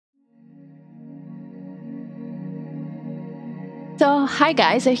So, hi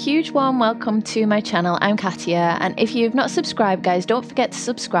guys, a huge warm welcome to my channel. I'm Katia, and if you've not subscribed, guys, don't forget to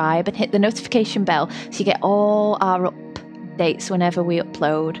subscribe and hit the notification bell so you get all our updates whenever we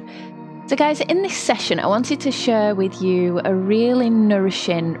upload. So guys, in this session, I wanted to share with you a really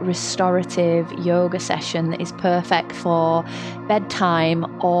nourishing, restorative yoga session that is perfect for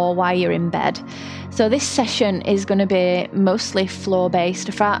bedtime or while you're in bed. So this session is going to be mostly floor-based,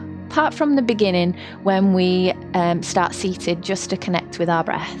 apart from the beginning when we start seated, just to connect with our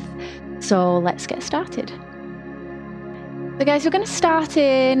breath. So let's get started. So guys, we're going to start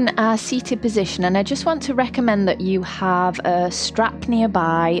in a seated position, and I just want to recommend that you have a strap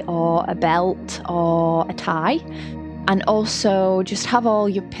nearby or a belt or a tie, and also just have all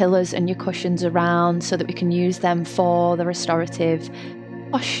your pillows and your cushions around so that we can use them for the restorative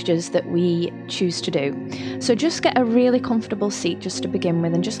postures that we choose to do. So just get a really comfortable seat just to begin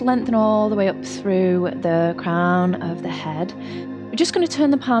with, and just lengthen all the way up through the crown of the head. We're just going to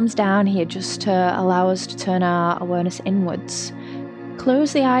turn the palms down here just to allow us to turn our awareness inwards.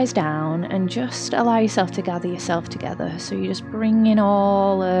 Close the eyes down and just allow yourself to gather yourself together. So you just bring in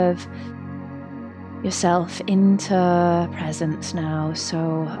all of yourself into presence now. So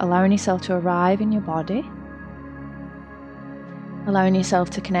allowing yourself to arrive in your body. Allowing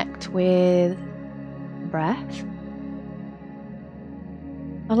yourself to connect with breath.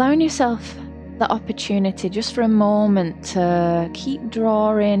 Allowing yourself the opportunity just for a moment to keep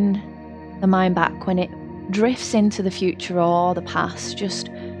drawing the mind back when it drifts into the future or the past. Just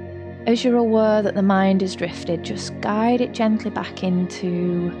as you're aware that the mind is drifted, just guide it gently back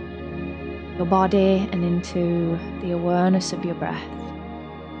into your body and into the awareness of your breath.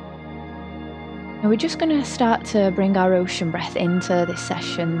 And we're just going to start to bring our ocean breath into this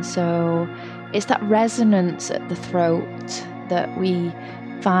session. So it's that resonance at the throat that we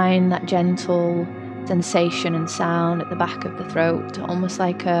find, that gentle sensation and sound at the back of the throat, almost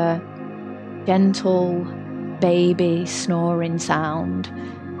like a gentle baby snoring sound.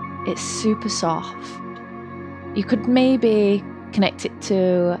 It's super soft. You could maybe connect it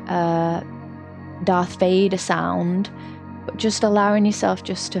to a Darth Vader sound, but just allowing yourself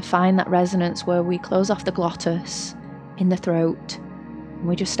just to find that resonance where we close off the glottis in the throat, and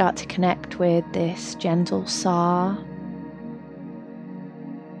we just start to connect with this gentle sa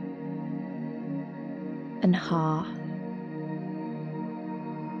and ha.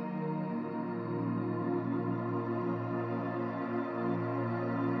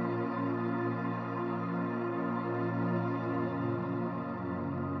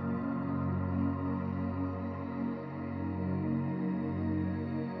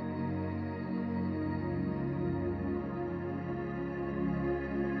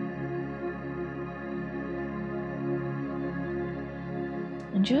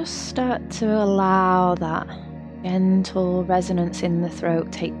 And just start to allow that gentle resonance in the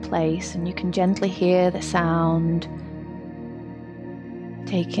throat take place, and you can gently hear the sound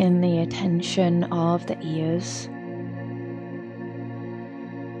taking the attention of the ears.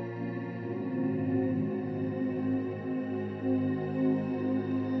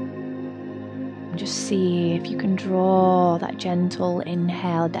 And just see if you can draw that gentle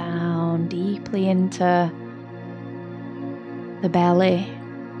inhale down deeply into the belly,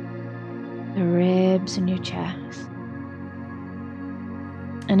 the ribs and your chest.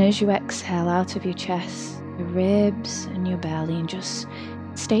 And as you exhale out of your chest, your ribs and your belly, and just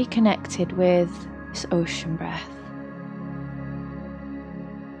stay connected with this ocean breath.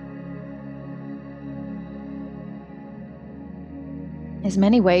 There's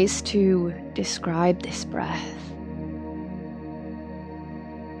many ways to describe this breath.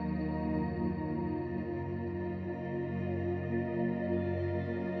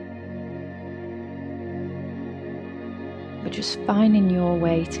 But just finding your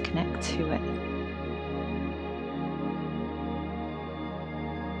way to connect to it.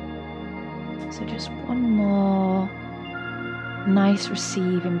 So just one more nice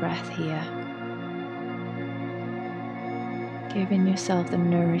receiving breath here. Giving yourself the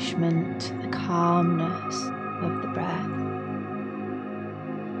nourishment, the calmness of the breath.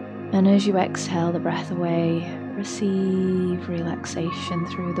 And as you exhale the breath away, receive relaxation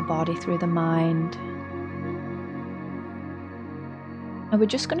through the body, through the mind. And we're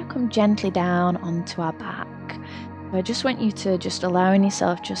just going to come gently down onto our back. So I just want you to just allowing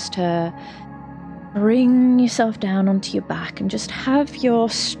yourself just to bring yourself down onto your back, and just have your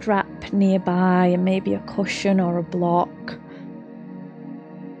strap nearby and maybe a cushion or a block.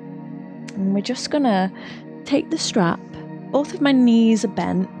 And we're just going to take the strap, both of my knees are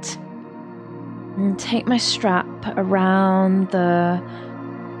bent, and take my strap around the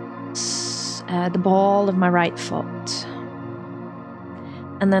ball of my right foot.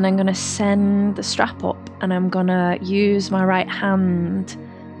 And then I'm going to send the strap up, and I'm going to use my right hand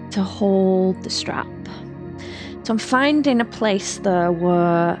to hold the strap. So I'm finding a place there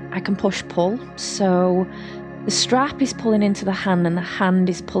where I can push-pull. So the strap is pulling into the hand, and the hand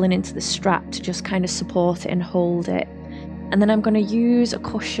is pulling into the strap to just kind of support it and hold it. And then I'm going to use a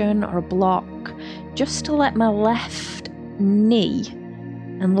cushion or a block just to let my left knee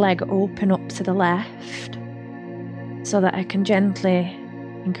and leg open up to the left so that I can gently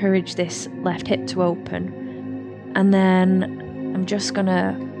encourage this left hip to open. And then I'm just going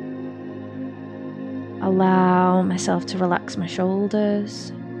to allow myself to relax my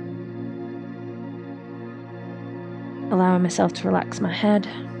shoulders, allowing myself to relax my head,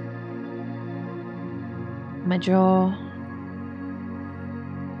 my jaw.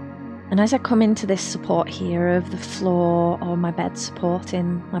 And as I come into this support here of the floor or my bed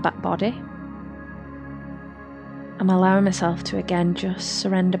supporting my back body, I'm allowing myself to again just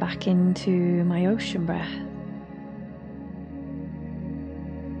surrender back into my ocean breath.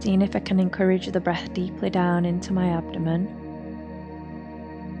 Seeing if I can encourage the breath deeply down into my abdomen,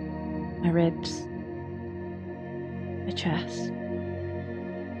 my ribs, my chest.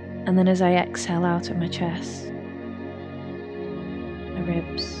 And then as I exhale out of my chest, my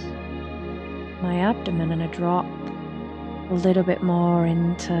ribs, my abdomen, and I drop a little bit more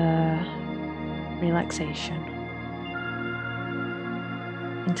into relaxation,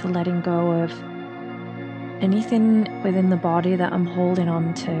 into letting go of anything within the body that I'm holding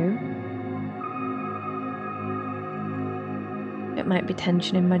on to. It might be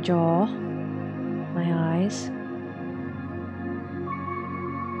tension in my jaw, my eyes.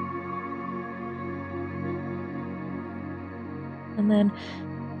 And then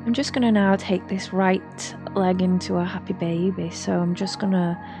I'm just going to now take this right leg into a happy baby. So I'm just going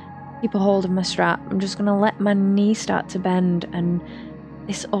to keep a hold of my strap. I'm just going to let my knee start to bend and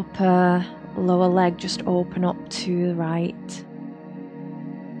this upper lower leg just open up to the right.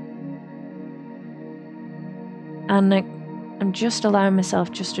 And I'm just allowing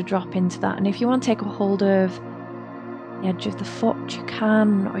myself just to drop into that. And if you want to take a hold of the edge of the foot, you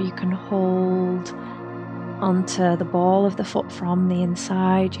can, or you can hold onto the ball of the foot from the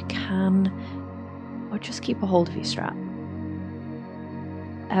inside, you can, or just keep a hold of your strap.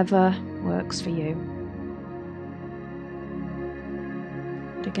 Whatever works for you.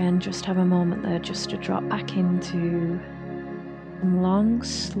 But again, just have a moment there just to drop back into some long,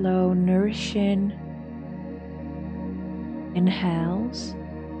 slow, nourishing inhales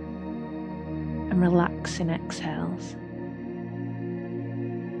and relaxing exhales.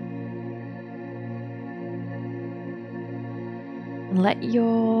 And let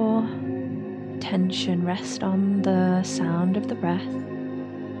your attention rest on the sound of the breath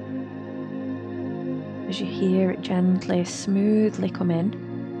as you hear it gently, smoothly come in.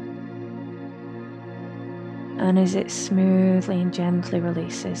 And as it smoothly and gently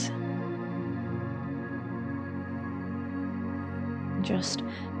releases, just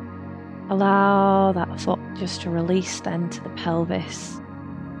allow that foot just to release then to the pelvis,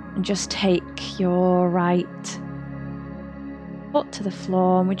 and just take your right foot to the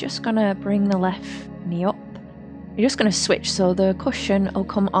floor, and we're just going to bring the left knee up. We're just going to switch, so the cushion will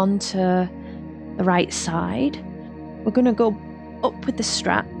come onto the right side. We're going to go up with the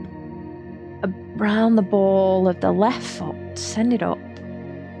strap around the ball of the left foot, send it up.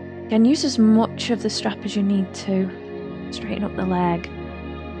 Again, use as much of the strap as you need to. Straighten up the leg,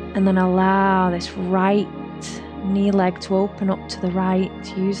 and then allow this right knee leg to open up to the right.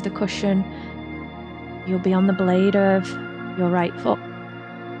 Use the cushion. You'll be on the blade of your right foot.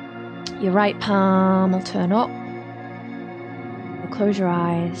 Your right palm will turn up. You'll close your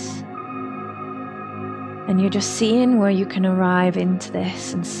eyes. And you're just seeing where you can arrive into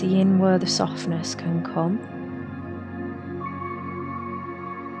this and seeing where the softness can come.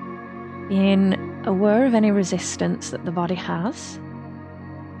 Being aware of any resistance that the body has.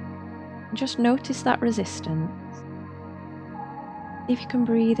 Just notice that resistance. See if you can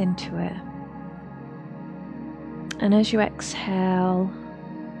breathe into it. And as you exhale,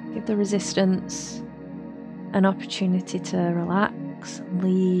 give the resistance an opportunity to relax and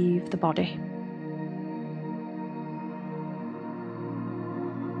leave the body.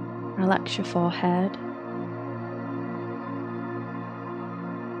 Relax your forehead.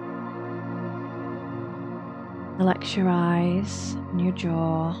 Relax your eyes and your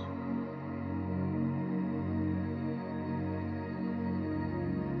jaw.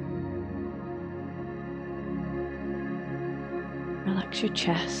 Relax your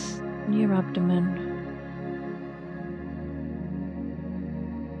chest and your abdomen.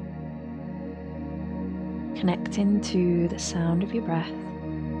 Connecting to the sound of your breath.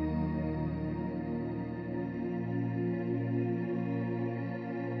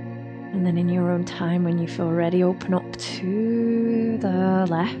 And then in your own time, when you feel ready, open up to the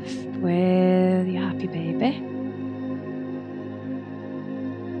left with your happy baby.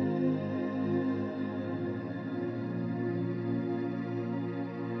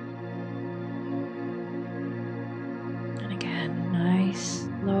 And again, nice,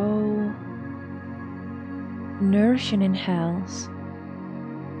 slow, nourishing inhales.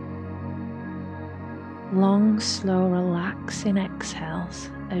 Long, slow, relaxing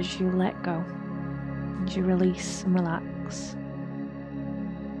exhales as you let go, as you release and relax.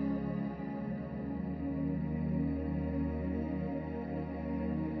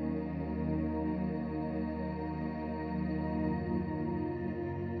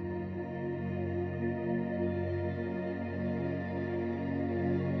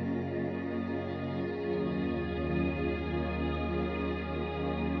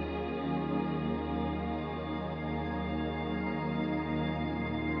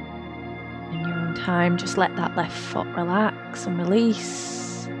 Time, just let that left foot relax and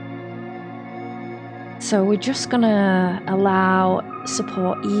release. So we're just gonna allow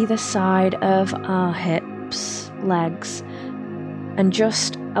support either side of our hips, legs, and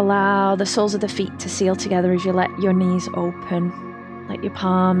just allow the soles of the feet to seal together as you let your knees open. Let your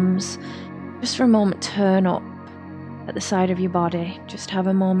palms just for a moment turn up at the side of your body. Just have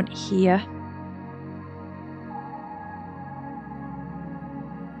a moment here.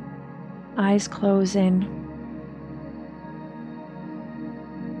 Eyes closing.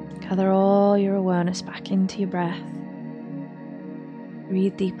 Gather all your awareness back into your breath.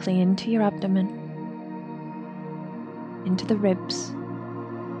 Breathe deeply into your abdomen, into the ribs,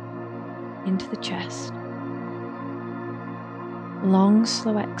 into the chest. Long,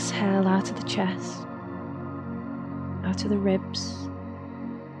 slow exhale out of the chest, out of the ribs,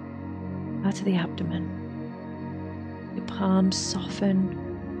 out of the abdomen. Your palms soften.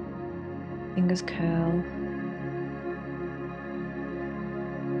 Fingers curl.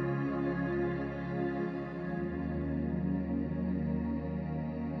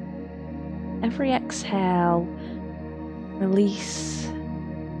 Every exhale, release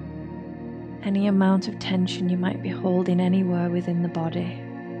any amount of tension you might be holding anywhere within the body.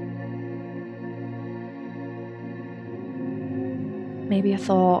 Maybe a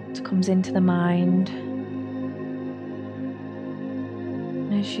thought comes into the mind.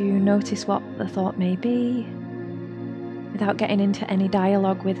 As you notice what the thought may be, without getting into any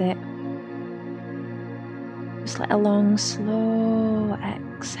dialogue with it, just let a long, slow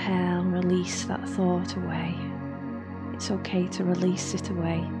exhale release that thought away. It's okay to release it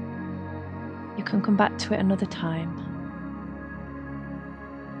away. You can come back to it another time.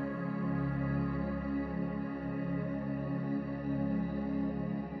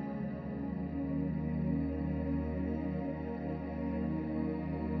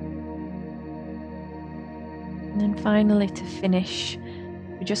 And then finally, to finish,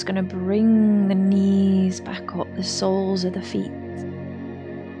 we're just going to bring the knees back up, the soles of the feet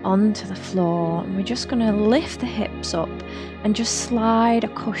onto the floor, and we're just going to lift the hips up and just slide a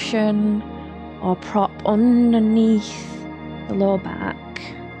cushion or prop underneath the lower back,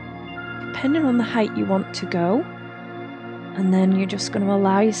 depending on the height you want to go. And then you're just going to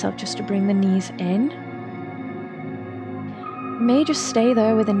allow yourself just to bring the knees in. You may just stay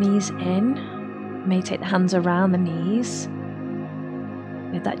there with the knees in. You may take the hands around the knees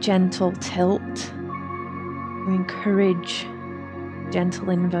with that gentle tilt. We encourage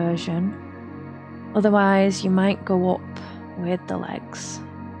gentle inversion. Otherwise, you might go up with the legs.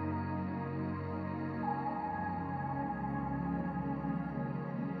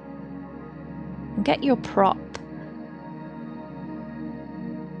 And get your prop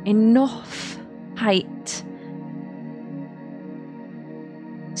enough height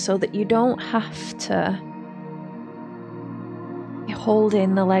so that you don't have to be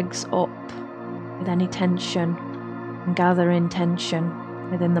holding the legs up with any tension and gathering tension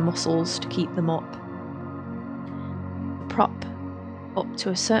within the muscles to keep them up. Prop up to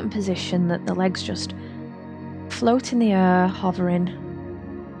a certain position that the legs just float in the air, hovering,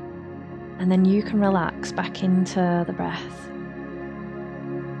 and then you can relax back into the breath,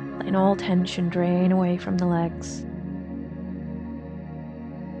 letting all tension drain away from the legs,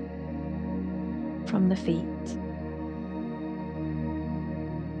 from the feet,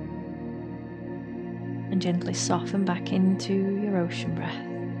 and gently soften back into your ocean breath.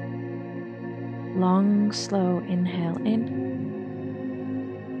 Long, slow inhale in,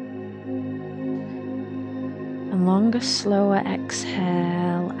 and longer, slower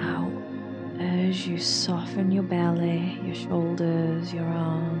exhale out as you soften your belly, your shoulders, your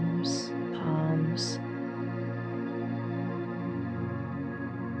arms, palms.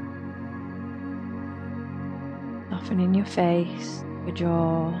 Softening your face, your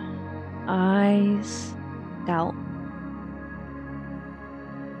jaw, eyes, scalp.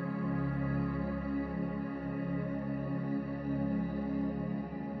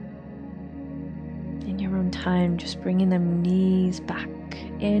 In your own time, just bringing them knees back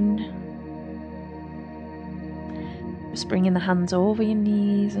in. Just bringing the hands over your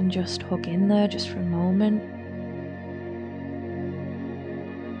knees and just hug in there just for a moment.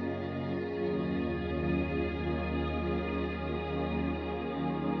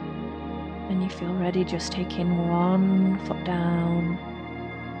 When you feel ready, just taking one foot down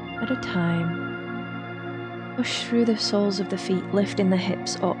at a time. Push through the soles of the feet, lifting the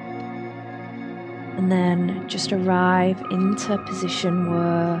hips up. And then just arrive into a position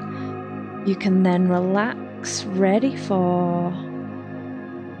where you can then relax, ready for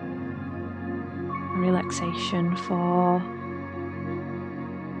relaxation, for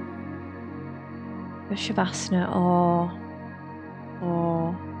your Shavasana or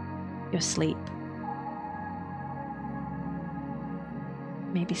your sleep.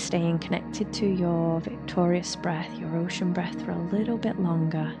 Maybe staying connected to your victorious breath, your ocean breath, for a little bit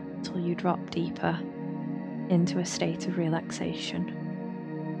longer until you drop deeper into a state of relaxation.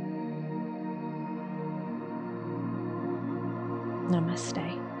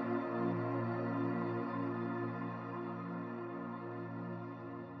 Namaste.